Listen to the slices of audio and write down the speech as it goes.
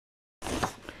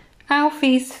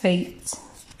Alfie's feet.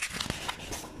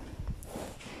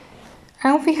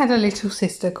 Alfie had a little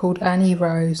sister called Annie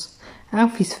Rose.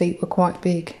 Alfie's feet were quite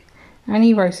big.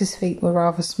 Annie Rose's feet were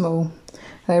rather small.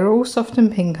 They were all soft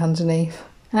and pink underneath.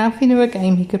 Alfie knew a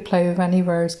game he could play with Annie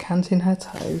Rose, counting her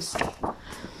toes.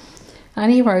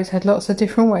 Annie Rose had lots of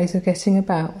different ways of getting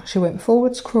about. She went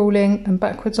forwards crawling and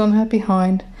backwards on her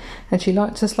behind, and she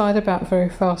liked to slide about very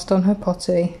fast on her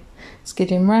potty,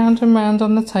 skidding round and round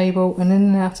on the table and in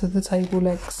and out of the table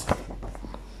legs.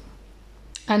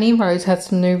 Annie Rose had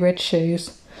some new red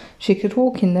shoes. She could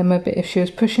walk in them a bit if she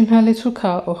was pushing her little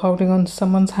cart or holding on to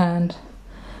someone's hand.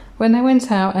 When they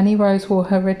went out, Annie Rose wore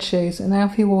her red shoes and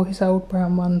Alfie wore his old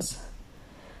brown ones.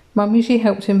 Mum usually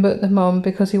helped him put them on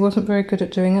because he wasn't very good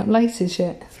at doing up laces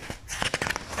yet.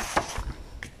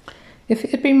 If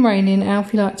it had been raining,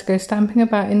 Alfie liked to go stamping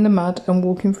about in the mud and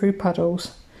walking through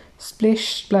puddles.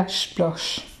 Splish, splash,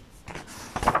 splosh.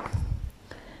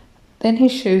 Then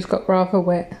his shoes got rather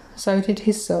wet, so did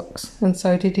his socks, and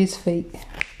so did his feet.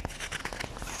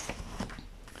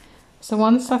 So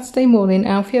one Saturday morning,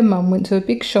 Alfie and Mum went to a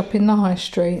big shop in the high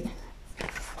street.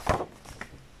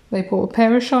 They bought a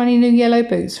pair of shiny new yellow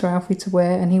boots for Alfie to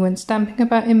wear, and he went stamping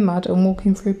about in mud and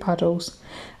walking through puddles.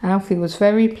 Alfie was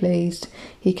very pleased.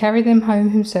 He carried them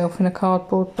home himself in a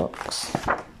cardboard box.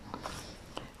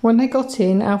 When they got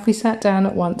in, Alfie sat down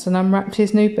at once and unwrapped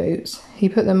his new boots. He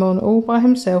put them on all by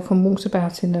himself and walked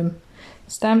about in them.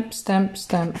 Stamp, stamp,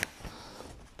 stamp.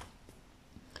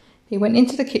 He went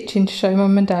into the kitchen to show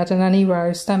Mum and Dad and Annie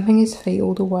Rose, stamping his feet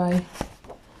all the way.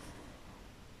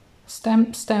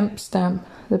 Stamp, stamp, stamp.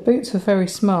 The boots were very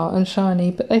smart and shiny,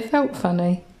 but they felt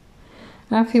funny.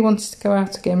 Alfie wanted to go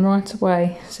out again right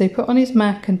away, so he put on his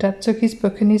Mac and Dad took his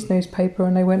book and his newspaper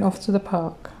and they went off to the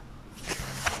park.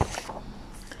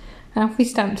 Alfie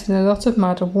stamped in a lot of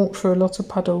mud and walked through a lot of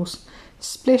puddles.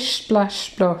 Splish,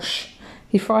 splash, splosh.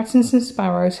 He frightened some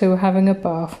sparrows who were having a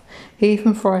bath. He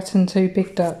even frightened 2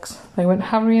 big ducks. They went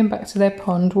hurrying back to their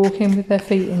pond, walking with their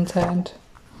feet inturned.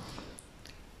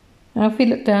 Alfie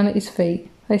looked down at his feet.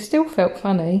 They still felt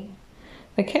funny.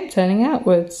 They kept turning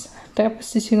outwards. Dad was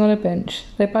sitting on a bench.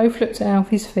 They both looked at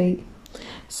Alfie's feet.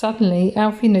 Suddenly,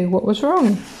 Alfie knew what was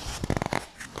wrong.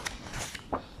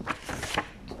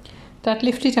 Dad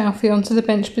lifted Alfie onto the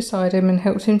bench beside him and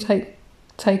helped him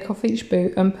take off each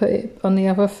boot and put it on the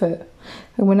other foot.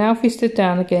 And when Alfie stood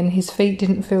down again, his feet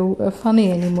didn't feel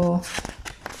funny anymore.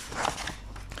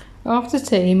 After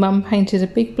tea, Mum painted a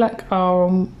big black R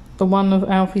on the one of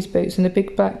Alfie's boots and a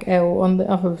big black L on the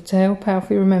other to help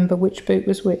Alfie remember which boot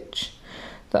was which.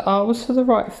 The R was for the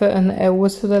right foot and the L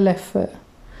was for the left foot.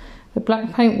 The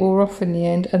black paint wore off in the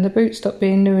end and the boots stopped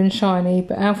being new and shiny,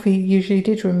 but Alfie usually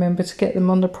did remember to get them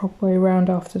on the proper way round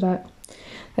after that.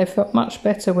 They felt much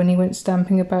better when he went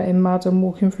stamping about in mud and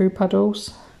walking through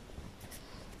puddles.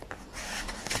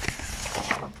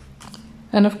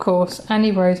 And of course,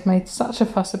 Annie Rose made such a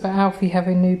fuss about Alfie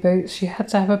having new boots, she had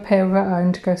to have a pair of her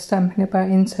own to go stamping about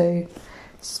in too.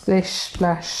 Splish,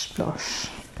 splash, splosh.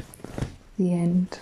 The end.